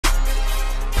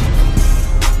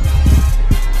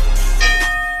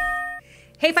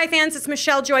Hey Fight fans, it's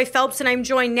Michelle Joy Phelps and I'm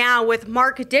joined now with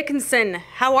Mark Dickinson.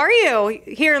 How are you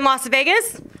here in Las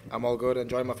Vegas? I'm all good,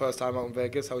 enjoying my first time out in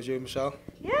Vegas. How was you, Michelle?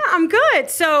 Yeah, I'm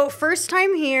good. So first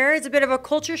time here, it's a bit of a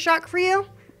culture shock for you?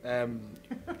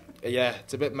 Yeah,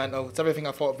 it's a bit mental. It's everything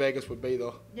I thought Vegas would be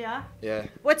though. Yeah? Yeah.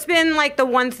 What's been like the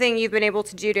one thing you've been able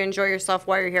to do to enjoy yourself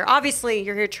while you're here? Obviously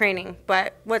you're here training,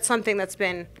 but what's something that's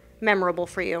been memorable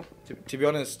for you? To be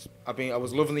honest, I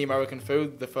was loving the American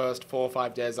food the first 4 or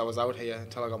 5 days I was out here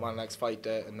until I got my next fight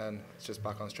date, and then it's just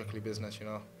back on strictly business, you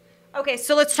know. Okay,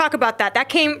 so let's talk about that. That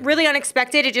came really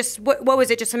unexpected. It just, what was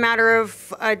it, just a matter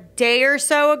of a day or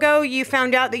so ago you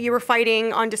found out that you were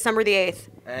fighting on December the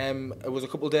 8th? It was a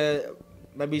couple of days,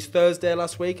 maybe Thursday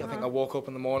last week. I think I woke up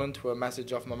in the morning to a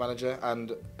message off my manager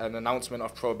and an announcement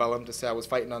of Probellum to say I was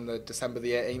fighting on the December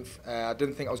the 18th. I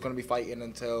didn't think I was going to be fighting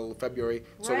until February,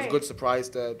 so it was a good surprise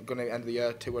to going to end the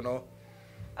year 2-0.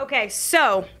 Okay,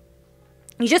 so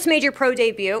you just made your pro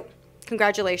debut.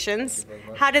 Congratulations.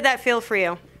 How did that feel for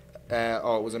you?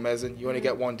 Oh, it was amazing. You only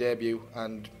get one debut,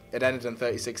 and it ended in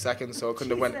 36 seconds, so it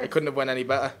couldn't have went any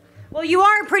better. Well, you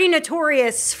are pretty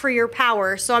notorious for your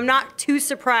power, so I'm not too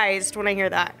surprised when I hear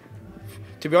that.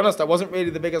 To be honest, I wasn't really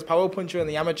the biggest power puncher in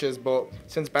the amateurs, but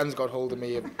since Ben's got hold of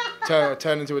me, it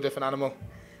turned into a different animal.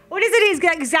 What is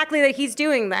it exactly that he's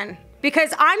doing then?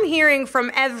 Because I'm hearing from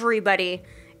everybody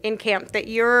in camp that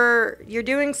you're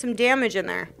doing some damage in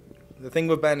there. The thing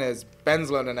with Ben is Ben's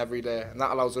learning every day, and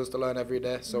that allows us to learn every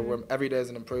day. So every day is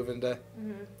an improving day,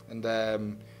 and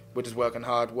we're just working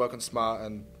hard, working smart,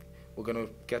 and we're going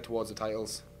to get towards the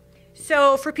titles.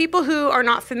 So for people who are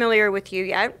not familiar with you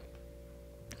yet,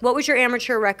 what was your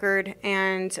amateur record?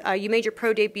 And you made your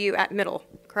pro debut at middle,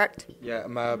 correct? Yeah,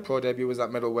 my pro debut was at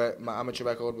middleweight. My amateur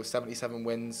record was 77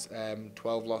 wins,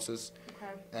 12 losses.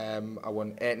 Okay. I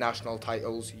won 8 national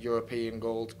titles, European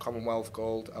gold, Commonwealth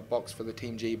gold. I boxed for the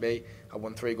Team GB. I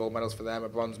won 3 gold medals for them, a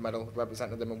bronze medal,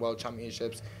 represented them in world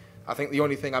championships. I think the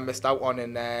only thing I missed out on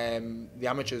in the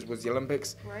amateurs was the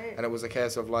Olympics. Right. And it was a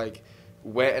case of like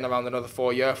waiting around another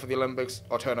 4 years for the Olympics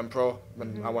or turning pro,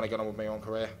 and I want to get on with my own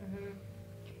career.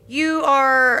 You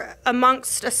are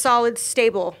amongst a solid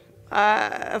stable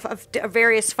of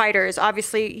various fighters.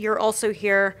 Obviously, you're also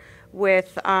here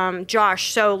with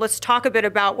Josh. So let's talk a bit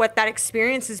about what that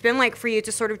experience has been like for you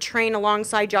to sort of train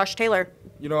alongside Josh Taylor.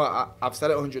 You know, I've said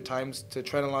it 100 times, to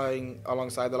train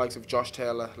alongside the likes of Josh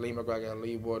Taylor, Lee McGregor,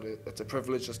 Lee Wood, it's a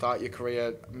privilege to start your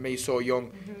career, me so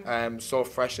young, so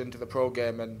fresh into the pro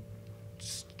game, and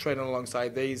just training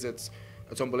alongside these, it's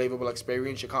unbelievable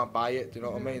experience. You can't buy it, do you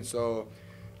know what I mean? So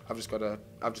I've just got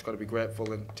to be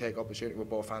grateful and take opportunity with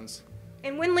both hands.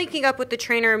 And when linking up with the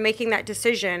trainer and making that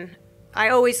decision, I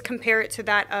always compare it to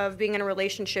that of being in a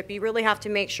relationship. You really have to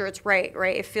make sure it's right?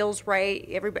 It feels right,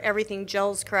 everything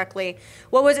gels correctly.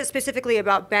 What was it specifically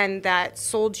about Ben that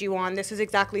sold you on, this is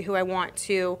exactly who I want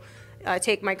to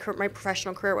take my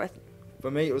professional career with? For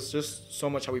me, it was just so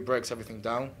much how he breaks everything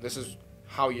down. This is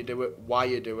how you do it, why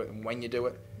you do it, and when you do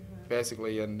it,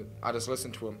 basically. And I just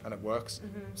listened to him, and it works.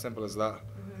 Simple as that.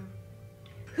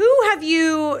 Who have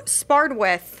you sparred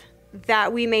with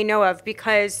that we may know of?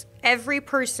 Because every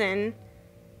person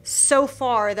so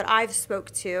far that I've spoke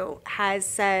to has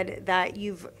said that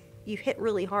you've hit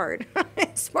really hard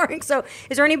sparring. So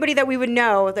is there anybody that we would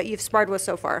know that you've sparred with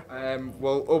so far?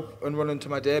 Well, up and running to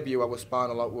my debut, I was sparring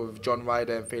a lot with John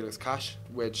Ryder and Felix Cash,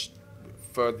 which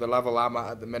for the level I'm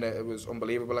at the minute, it was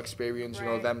unbelievable experience. Right.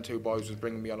 You know, them two boys was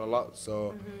bringing me on a lot,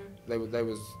 so they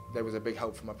was a big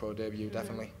help for my pro debut,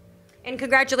 definitely. And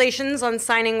congratulations on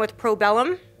signing with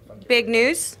Probellum. Big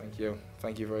news.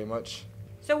 Thank you very much.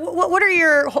 So what are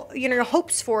your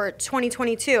hopes for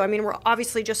 2022? I mean, we're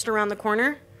obviously just around the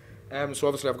corner. So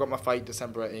obviously I've got my fight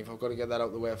December 18th. I've got to get that out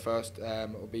of the way first.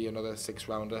 It'll be another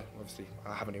 6-rounder. Obviously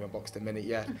I haven't even boxed a minute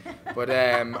yet, but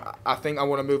I think I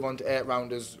want to move on to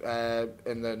 8-rounders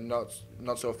in the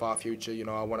not so far future. You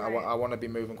know, I want to be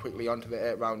moving quickly onto the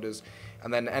 8-rounders,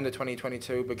 and then end of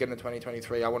 2022, beginning of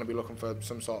 2023, I want to be looking for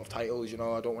some sort of titles. You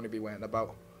know, I don't want to be waiting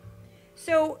about.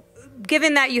 So,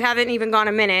 given that you haven't even gone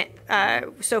a minute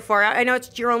so far, I know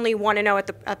you're only 1-0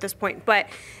 at this point, but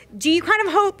do you kind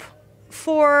of hope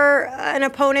for an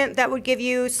opponent that would give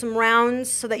you some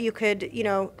rounds so that you could,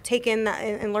 take in that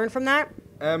and learn from that?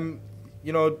 You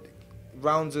know,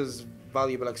 rounds is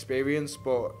valuable experience,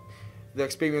 but the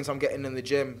experience I'm getting in the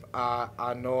gym,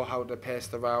 I know how to pace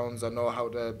the rounds. I know how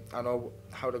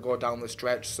to go down the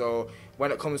stretch. So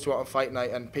when it comes to it on fight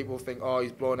night, and people think, oh,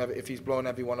 if he's blowing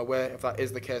everyone away, if that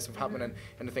is the case of happening,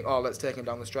 and they think, oh, let's take him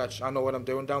down the stretch. I know what I'm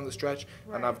doing down the stretch,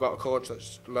 and I've got a coach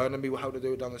that's learning me how to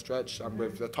do it down the stretch. I'm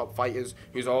with the top fighters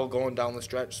who's all going down the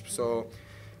stretch. So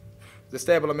the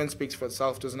stable I'm in speaks for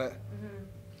itself, doesn't it?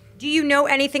 Do you know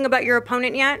anything about your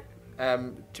opponent yet?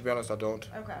 To be honest, I don't.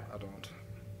 Okay. I don't.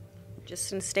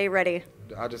 Just stay ready.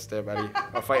 I just stay ready.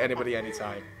 I'll fight anybody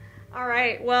anytime. All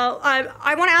right. Well,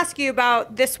 I want to ask you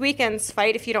about this weekend's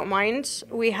fight, if you don't mind.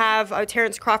 We have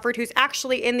Terrence Crawford, who's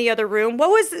actually in the other room.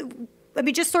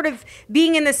 Just sort of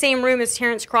being in the same room as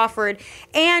Terrence Crawford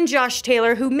and Josh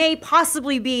Taylor, who may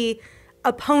possibly be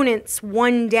opponents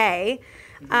one day.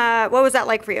 What was that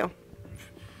like for you?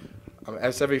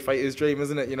 It's every fighter's dream,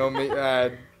 isn't it? You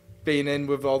know, being in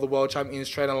with all the world champions,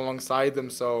 training alongside them.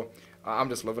 So I'm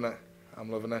just loving it.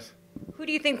 I'm loving it. Who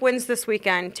do you think wins this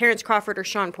weekend, Terrence Crawford or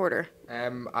Sean Porter?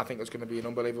 I think it's going to be an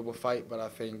unbelievable fight, but I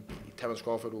think Terrence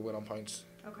Crawford will win on points.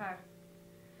 Okay.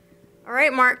 All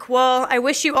right, Mark. Well, I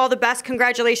wish you all the best.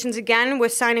 Congratulations again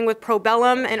with signing with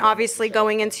Probellum and obviously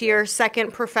going into your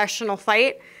second professional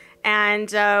fight.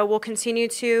 And we'll continue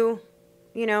to,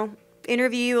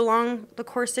 interview you along the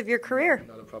course of your career.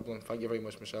 Not a problem. Thank you very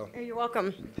much, Michelle. You're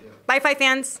welcome. Bye, Fight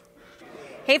fans.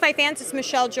 Hey, Fight fans, it's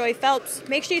Michelle Joy Phelps.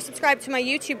 Make sure you subscribe to my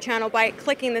YouTube channel by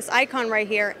clicking this icon right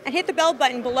here and hit the bell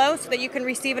button below so that you can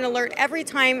receive an alert every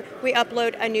time we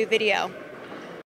upload a new video.